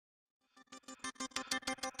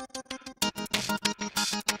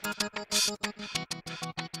What's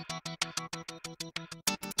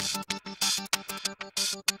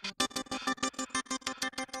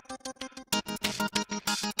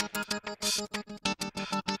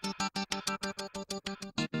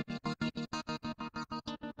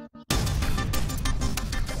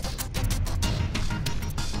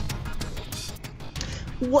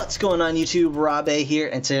going on YouTube? Rob A here,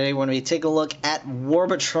 and today we're going to be taking a look at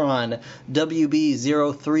WARBOTRON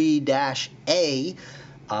WB03-A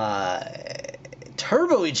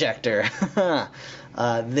Turbo Ejector.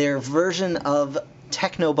 Their version of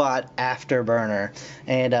Technobot Afterburner.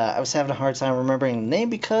 And I was having a hard time remembering the name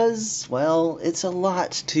because, well, it's a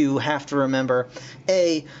lot to have to remember.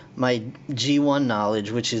 A, my G1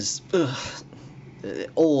 knowledge, which is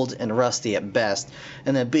old and rusty at best.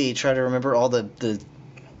 And then B, try to remember all the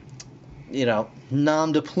you know,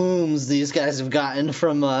 nom de plumes these guys have gotten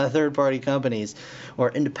from third-party companies, or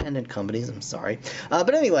independent companies, I'm sorry.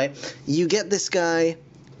 But anyway, you get this guy,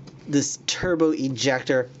 this turbo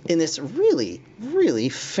ejector, in this really, really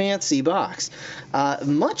fancy box.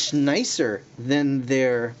 Much nicer than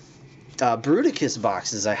their Bruticus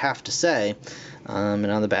boxes, I have to say. And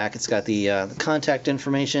on the back, it's got the contact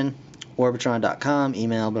information, warbotron.com,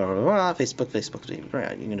 email, blah, blah, blah, Facebook, you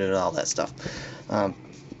can do all that stuff.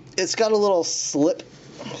 It's got a little slip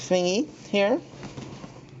thingy here.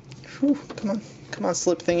 Whew, come on,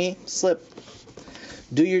 slip thingy, slip.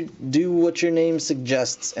 Do what your name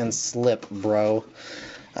suggests and slip, bro.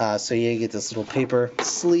 So you get this little paper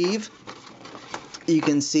sleeve. You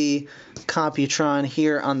can see Computron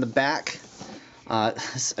here on the back.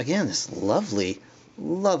 Again, this lovely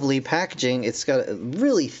packaging. It's got a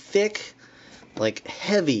really thick, like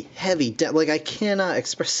heavy, like I cannot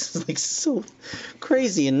express, it's like so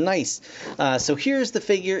crazy and nice. So here's the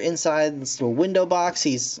figure inside this little window box.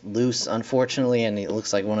 He's loose, unfortunately, and it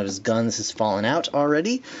looks like one of his guns has fallen out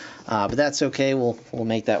already. But that's okay. We'll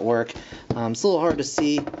make that work. It's a little hard to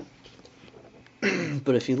see,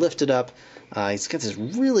 but if you lift it up, he's got this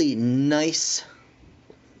really nice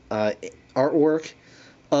artwork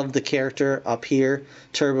of the character up here,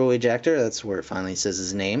 Turbo Ejector. That's where it finally says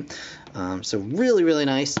his name. So really, really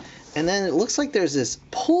nice. And then it looks like there's this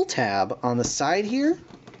pull tab on the side here.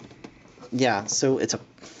 Yeah, so it's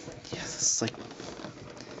it's like,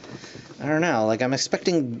 I don't know, like I'm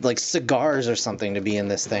expecting like cigars or something to be in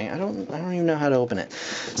this thing. I don't even know how to open it.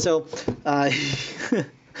 So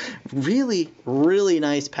really, really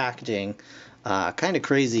nice packaging. Kind of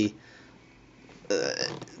crazy.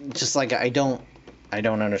 Just like I don't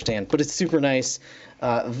understand, but it's super nice.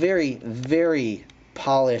 Very, very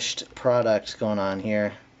polished product going on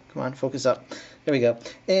here. Come on, focus up. There we go.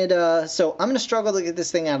 And so I'm going to struggle to get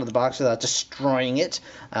this thing out of the box without destroying it.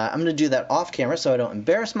 I'm going to do that off camera so I don't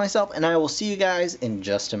embarrass myself, and I will see you guys in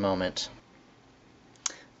just a moment.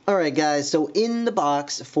 Alright guys, so in the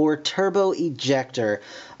box for Turbo Ejector,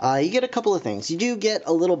 you get a couple of things. You do get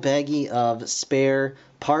a little baggie of spare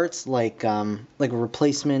parts like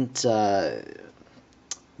replacement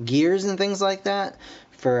gears and things like that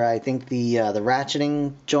for, I think, the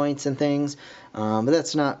ratcheting joints and things, but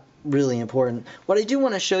that's not really important. What I do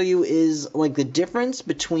want to show you is like the difference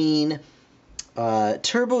between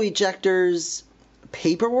Turbo Ejector's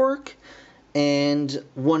paperwork and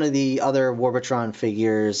one of the other WARBOTRON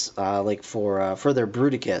figures, like for their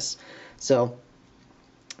Bruticus. So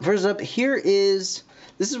first up, this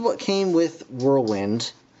is what came with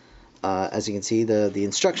Whirlwind. As you can see, the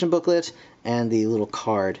instruction booklet and the little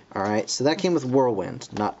card. Alright, so that came with Whirlwind,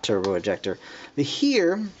 not Turbo Ejector. But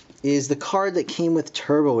here is the card that came with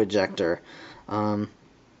Turbo Ejector. And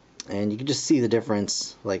you can just see the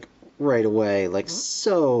difference, like, right away. Like,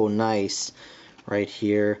 so nice right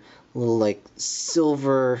here. A little, like,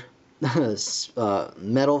 silver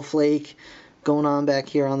metal flake going on back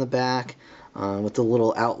here on the back. With the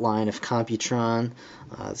little outline of Computron.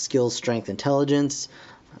 Skills, strength, intelligence.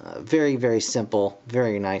 Very, very simple,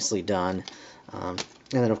 very nicely done. And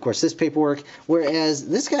then, of course, this paperwork, whereas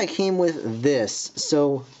this guy came with this.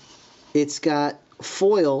 So it's got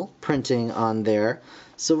foil printing on there,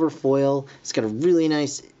 silver foil. It's got a really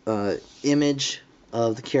nice image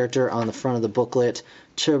of the character on the front of the booklet,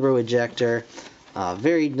 Turbo Ejector.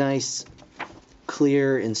 Very nice,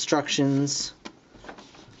 clear instructions.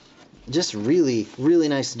 Just really, really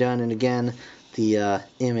nice done. And again, the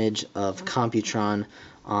image of Computron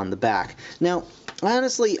on the back. Now,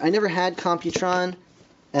 honestly, I never had Computron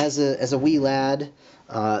as a wee lad.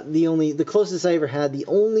 The closest I ever had, the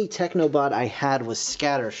only Technobot I had was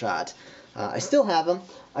Scattershot. I still have him.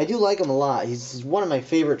 I do like him a lot. He's one of my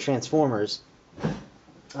favorite Transformers.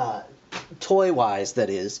 toy-wise, that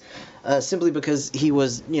is. Simply because he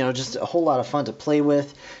was, just a whole lot of fun to play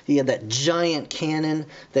with. He had that giant cannon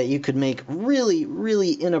that you could make really,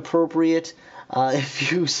 really inappropriate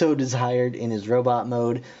if you so desired in his robot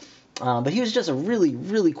mode. But he was just a really,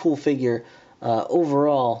 really cool figure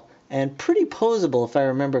overall, and pretty posable if I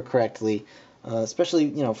remember correctly,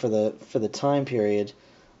 especially for the time period.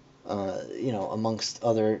 Amongst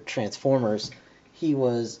other Transformers, he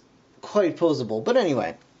was quite posable. But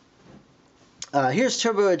anyway. Here's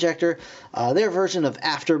Turbo Ejector, their version of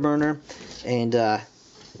Afterburner, and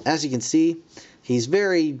as you can see, he's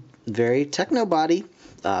very, very Technobot-y,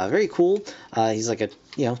 very cool. He's like a,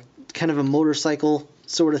 kind of a motorcycle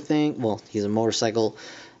sort of thing. Well, he's a motorcycle,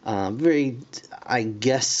 very, I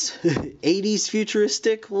guess, 80s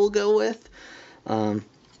futuristic, we'll go with. Very,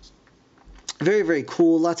 very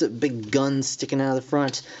cool. Lots of big guns sticking out of the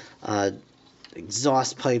front,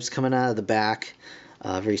 exhaust pipes coming out of the back.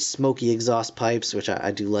 Very smoky exhaust pipes, which I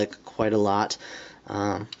do like quite a lot.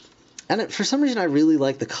 And for some reason, I really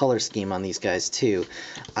like the color scheme on these guys, too.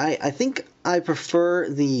 I think I prefer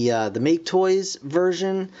the Make Toys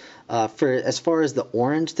version for as far as the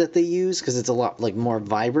orange that they use, because it's a lot more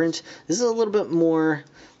vibrant. This is a little bit more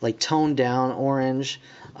toned down orange,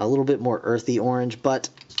 a little bit more earthy orange, but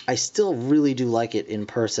I still really do like it in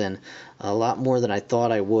person a lot more than I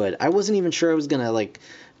thought I would. I wasn't even sure I was going to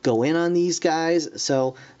go in on these guys,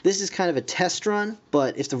 so this is kind of a test run,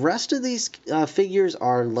 but if the rest of these figures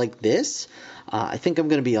are like this, I think I'm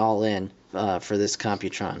going to be all in for this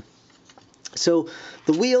Computron. So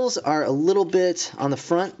the wheels are a little bit on the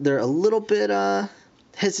front, they're a little bit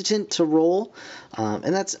hesitant to roll,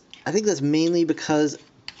 and I think that's mainly because,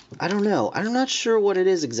 I don't know, I'm not sure what it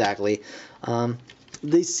is exactly.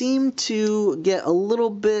 They seem to get a little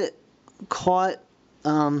bit caught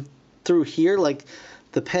through here,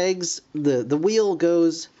 the pegs, the wheel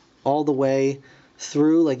goes all the way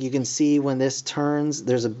through. You can see when this turns,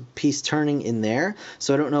 there's a piece turning in there.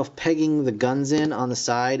 So I don't know if pegging the guns in on the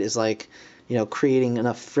side is creating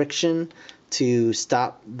enough friction to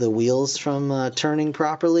stop the wheels from turning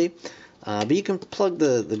properly. But you can plug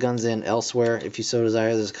the guns in elsewhere if you so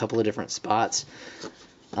desire. There's a couple of different spots.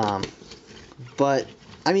 But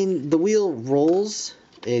I mean, the wheel rolls.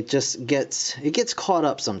 It just gets caught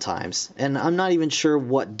up sometimes, and I'm not even sure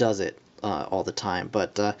what does it all the time,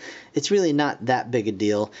 but it's really not that big a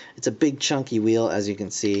deal. It's a big chunky wheel, as you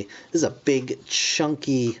can see. This is a big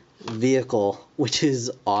chunky vehicle, which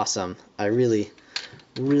is awesome. I really,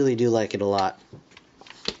 really do like it a lot.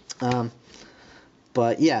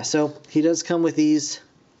 But yeah, so he does come with these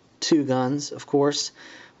two guns, of course,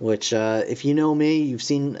 which if you know me, you've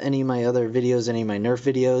seen any of my other videos, any of my Nerf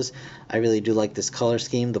videos, I really do like this color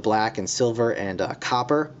scheme, the black and silver and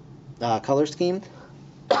copper color scheme.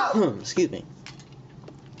 Excuse me.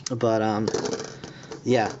 But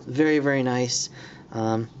yeah, very, very nice.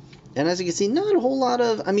 And as you can see, not a whole lot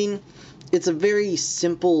of, I mean, it's a very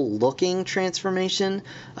simple looking transformation,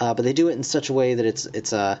 but they do it in such a way that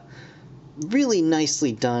it's really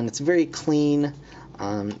nicely done. It's very clean.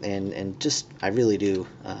 And just, I really do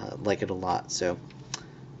like it a lot. So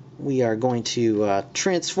we are going to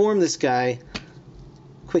transform this guy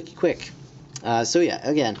quick. So yeah,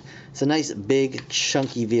 again, it's a nice big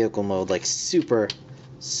chunky vehicle mode, super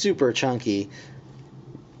chunky,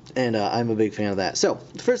 and I'm a big fan of that. So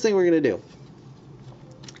the first thing we're going to do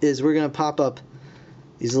is we're going to pop up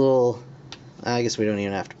these little, I guess we don't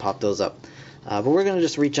even have to pop those up, but we're going to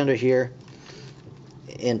just reach under here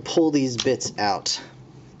and pull these bits out.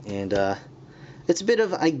 And it's a bit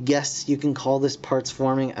of, I guess you can call this parts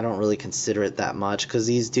forming. I don't really consider it that much, because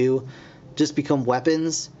these do just become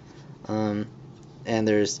weapons. And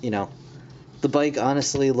there's, the bike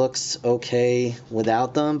honestly looks okay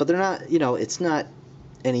without them, but they're not, it's not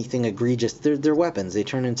anything egregious. They're weapons. They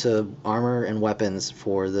turn into armor and weapons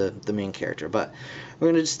for the main character. But we're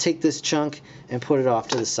going to just take this chunk and put it off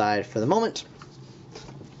to the side for the moment.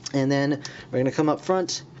 And then we're going to come up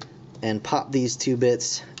front and pop these two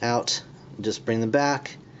bits out, just bring them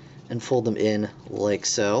back and fold them in like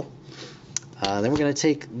so. Then we're going to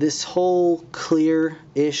take this whole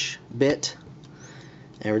clear-ish bit,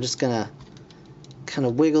 and we're just going to kind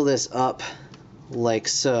of wiggle this up like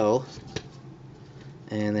so.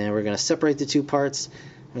 And then we're going to separate the two parts.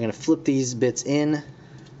 We're going to flip these bits in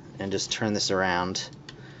and just turn this around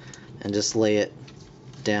and just lay it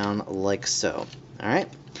down like so. Alright,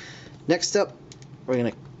 next up, we're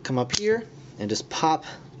going to come up here and just pop.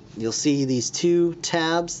 You'll see these two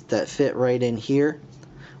tabs that fit right in here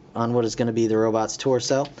on what is going to be the robot's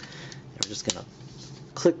torso. And we're just going to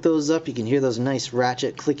click those up. You can hear those nice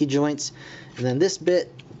ratchet clicky joints. And then this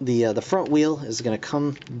bit the front wheel is going to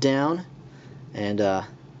come down and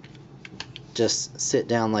just sit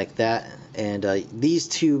down like that, and these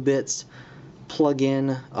two bits plug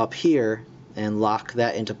in up here and lock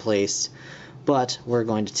that into place. But we're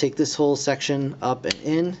going to take this whole section up and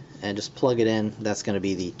in and just plug it in. That's going to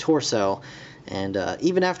be the torso. And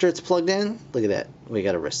even after it's plugged in, look at that, we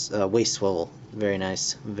got a waist swivel. Very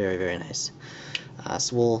nice, very, very nice.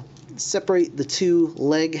 So we'll separate the two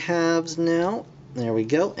leg halves now. There we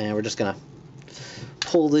go. And we're just going to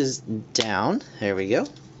pull this down. There we go.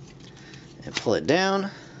 And pull it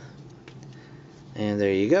down. And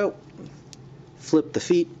there you go. Flip the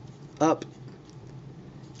feet up.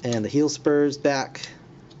 And the heel spurs back,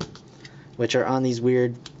 which are on these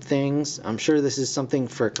weird things. I'm sure this is something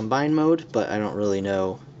for combine mode, but I don't really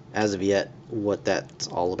know as of yet what that's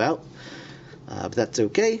all about. But that's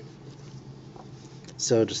okay.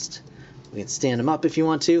 So just, we can stand them up if you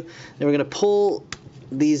want to. Then we're going to pull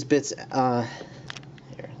these bits, here,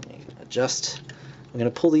 let me adjust. I'm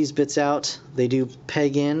going to pull these bits out. They do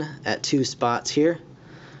peg in at two spots here.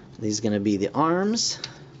 These are going to be the arms.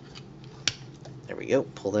 There we go,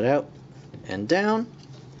 pull that out and down.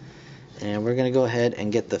 And we're going to go ahead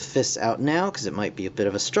and get the fists out now because it might be a bit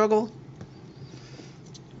of a struggle.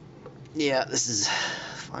 Yeah, this is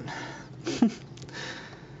fun.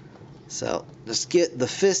 So just get the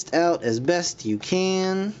fist out as best you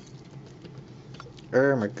can.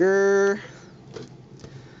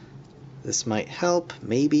 This might help,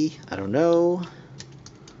 maybe, I don't know.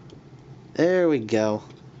 There we go.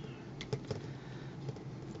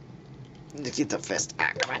 Get the fist.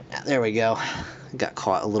 Come on. There we go. Got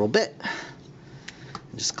caught a little bit.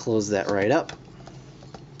 Just close that right up.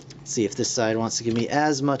 See if this side wants to give me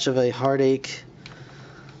as much of a heartache.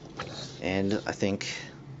 And I think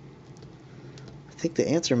the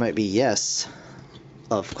answer might be yes.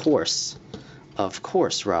 Of course,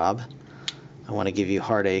 Rob. I want to give you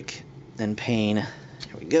heartache and pain.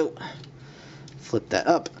 Here we go. Flip that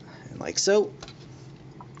up, and like so.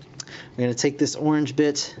 We're going to take this orange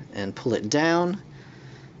bit and pull it down,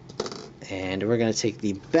 and we're going to take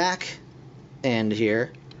the back end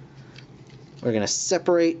here. We're going to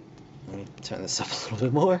separate. Let me turn this up a little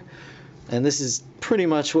bit more. And this is pretty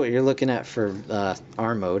much what you're looking at for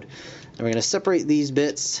arm mode. And we're going to separate these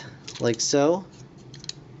bits like so.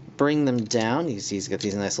 Bring them down. You see he's got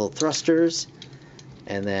these nice little thrusters.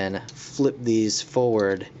 And then flip these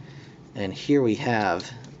forward. And here we have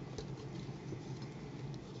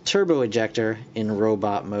turbo ejector in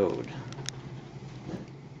robot mode.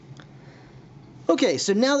 Okay,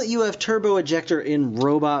 so now that you have turbo ejector in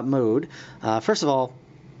robot mode, first of all,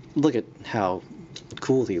 look at how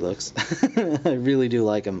cool he looks. I really do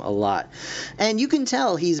like him a lot. And you can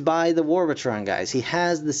tell he's by the WARBOTRON guys. He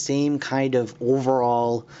has the same kind of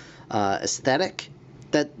overall aesthetic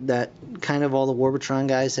that kind of all the WARBOTRON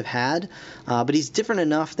guys have had, but he's different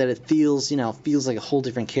enough that it feels like a whole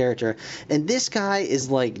different character. And this guy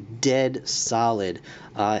is like dead solid.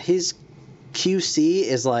 His QC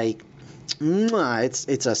is like,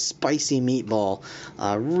 it's a spicy meatball.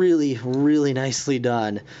 Really, really nicely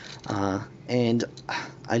done. And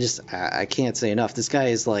I can't say enough. This guy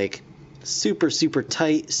is like super, super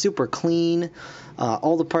tight, super clean.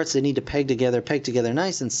 All the parts that need to peg together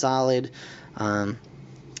nice and solid.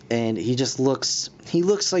 And he just looks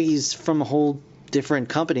like he's from a whole different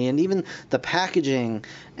company. And even the packaging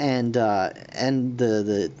and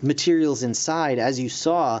the materials inside, as you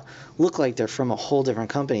saw, look like they're from a whole different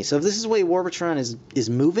company. So if this is the way WARBOTRON is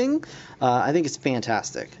moving, I think it's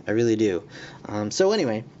fantastic. I really do. So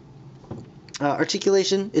anyway,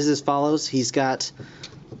 articulation is as follows. He's got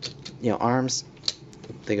arms.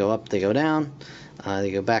 They go up, they go down,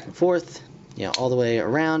 they go back and forth. All the way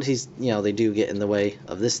around. They do get in the way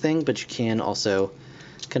of this thing, but you can also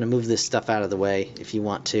kind of move this stuff out of the way if you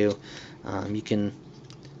want to. You can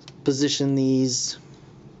position these,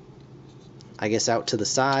 I guess, out to the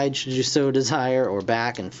side should you so desire, or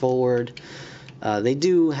back and forward. They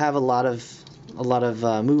do have a lot of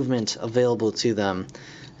movement available to them.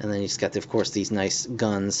 And then you just got, of course, these nice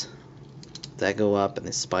guns that go up and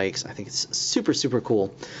the spikes. I think it's super, super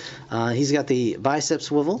cool. He's got the bicep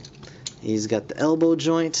swivel. He's got the elbow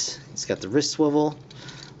joint. He's got the wrist swivel.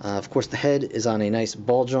 Of course, the head is on a nice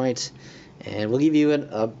ball joint. And we'll give you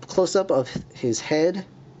a close-up of his head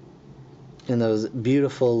and those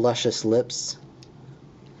beautiful, luscious lips.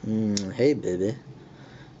 Hey, baby.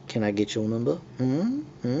 Can I get your number?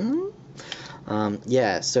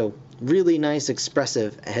 Yeah, so really nice,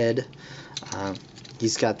 expressive head.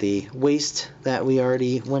 He's got the waist that we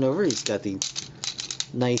already went over. He's got the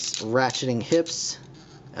nice ratcheting hips.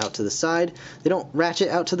 out to the side. They don't ratchet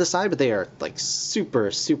out to the side, but they are like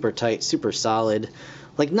super, super tight, super solid.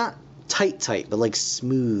 Like not tight, but like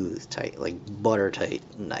smooth tight, like butter tight.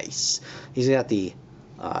 Nice. He's got the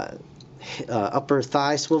upper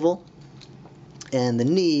thigh swivel and the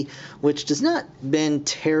knee, which does not bend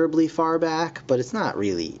terribly far back, but it's not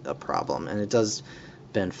really a problem, and it does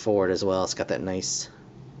bend forward as well. It's got that nice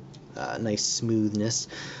smoothness.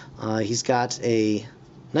 He's got a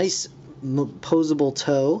nice posable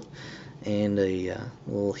toe and a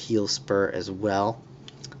little heel spur as well,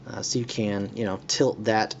 so you can, you know, tilt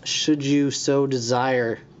that should you so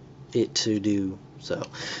desire it to do so.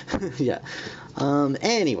 Yeah.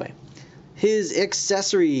 Anyway, his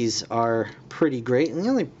accessories are pretty great, and the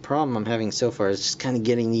only problem I'm having so far is just kind of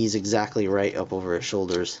getting these exactly right up over his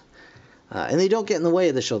shoulders. And they don't get in the way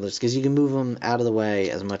of the shoulders because you can move them out of the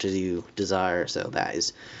way as much as you desire, so that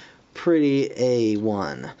is pretty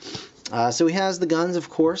A1. So he has the guns, of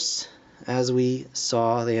course, as we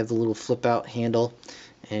saw. They have the little flip out handle,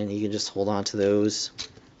 and you can just hold on to those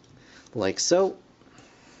like so.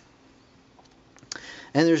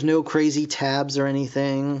 And there's no crazy tabs or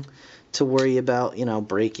anything to worry about, you know,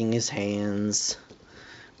 breaking his hands,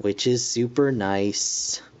 which is super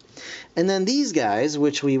nice. And then these guys,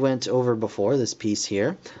 which we went over before, this piece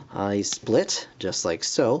here, he's split just like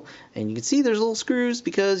so, and you can see there's little screws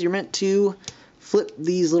because you're meant to flip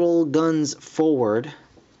these little guns forward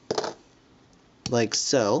like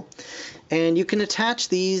so, and you can attach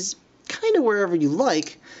these kind of wherever you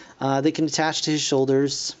like. They can attach to his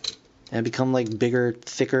shoulders and become like bigger,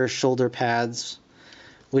 thicker shoulder pads,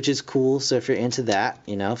 which is cool. So if you're into that,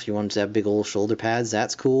 you know, if you wanted to have big old shoulder pads,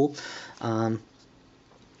 that's cool.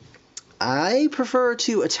 I prefer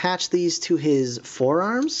to attach these to his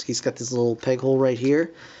forearms. He's got this little peg hole right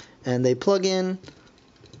here, and they plug in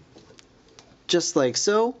just like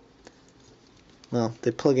so. Well,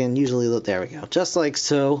 they plug in usually, there we go, just like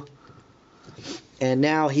so. And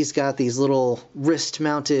now he's got these little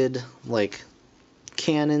wrist-mounted, like,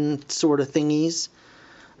 cannon sort of thingies,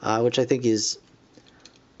 which I think is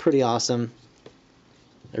pretty awesome.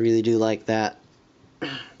 I really do like that.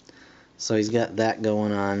 So he's got that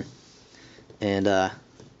going on. And,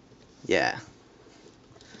 yeah.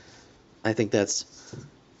 I think that's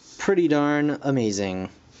pretty darn amazing.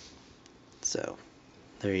 So,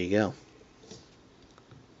 there you go.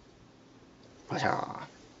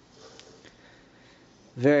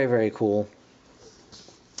 Very, very cool.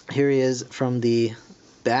 Here he is from the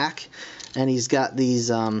back, and he's got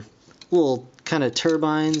these little kind of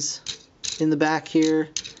turbines in the back here.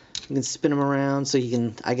 You can spin them around so you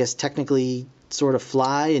can, I guess, technically sort of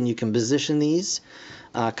fly, and you can position these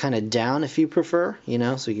kind of down if you prefer, you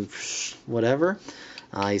know, so you can whatever.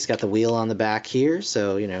 He's got the wheel on the back here,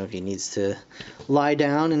 so, you know, if he needs to lie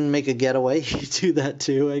down and make a getaway, he can do that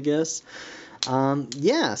too, I guess.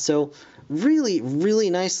 Yeah, so really, really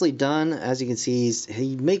nicely done. As you can see,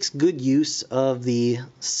 he makes good use of the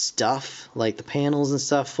stuff, like the panels and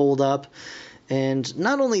stuff fold up. And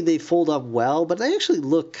not only they fold up well, but they actually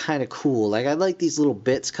look kind of cool. Like, I like these little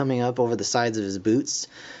bits coming up over the sides of his boots.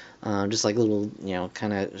 Just like little, you know,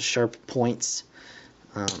 kind of sharp points.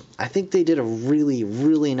 I think they did a really,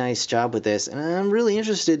 really nice job with this. And I'm really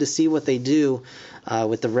interested to see what they do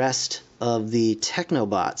with the rest of the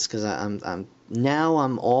Technobots. Because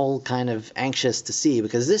I'm all kind of anxious to see.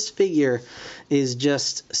 Because this figure is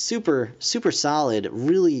just super, super solid.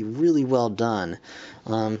 Really, really well done.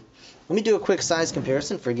 Let me do a quick size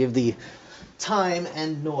comparison. Forgive the time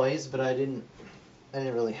and noise, but I didn't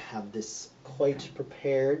really have this quite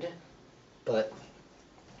prepared. But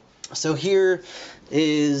so here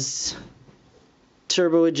is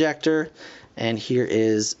Turbo Ejector, and here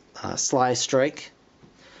is Sly Strike.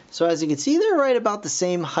 So as you can see, they're right about the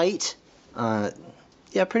same height.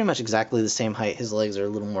 Yeah, pretty much exactly the same height. His legs are a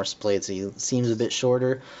little more splayed, so he seems a bit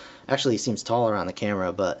shorter. Actually, he seems taller on the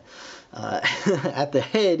camera, but at the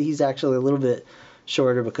head, he's actually a little bit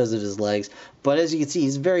shorter because of his legs. But as you can see,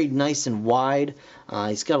 he's very nice and wide.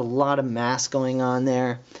 He's got a lot of mass going on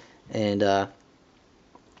there. And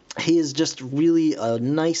he is just really a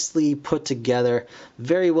nicely put together,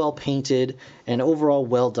 very well painted, and overall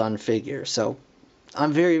well done figure. So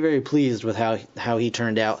I'm very, very pleased with how he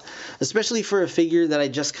turned out, especially for a figure that I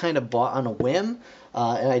just kind of bought on a whim,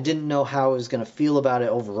 and I didn't know how I was going to feel about it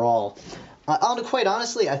overall. Quite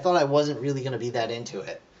honestly, I thought I wasn't really going to be that into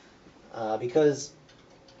it, because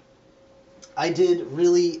I did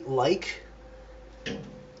really like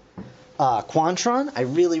Quantron. I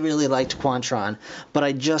really, really liked Quantron, but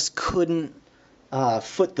I just couldn't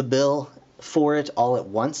foot the bill for it all at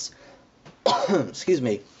once. Excuse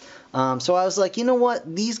me. So I was like, you know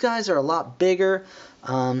what? These guys are a lot bigger.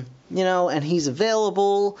 You know, and he's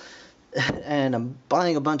available, and I'm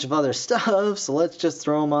buying a bunch of other stuff, so let's just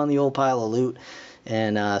throw him on the old pile of loot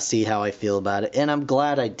and see how I feel about it. And I'm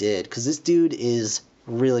glad I did, because this dude is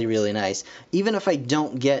really, really nice. Even if I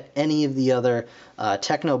don't get any of the other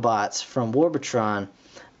Technobots from WARBOTRON,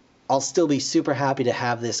 I'll still be super happy to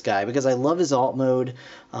have this guy, because I love his alt mode,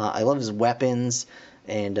 I love his weapons,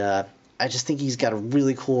 and I just think he's got a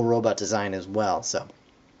really cool robot design as well. So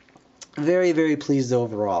very, very pleased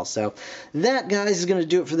overall. So that, guys, is going to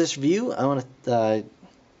do it for this review. I want to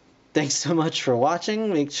thanks so much for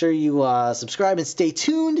watching. Make sure you subscribe and stay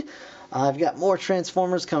tuned. I've got more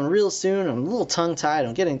Transformers coming real soon. I'm a little tongue-tied.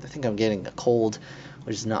 I think I'm getting a cold,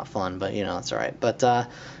 which is not fun, but you know, it's alright. But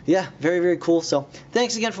yeah, very, very cool. So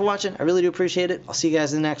thanks again for watching. I really do appreciate it. I'll see you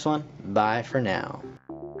guys in the next one. Bye for now.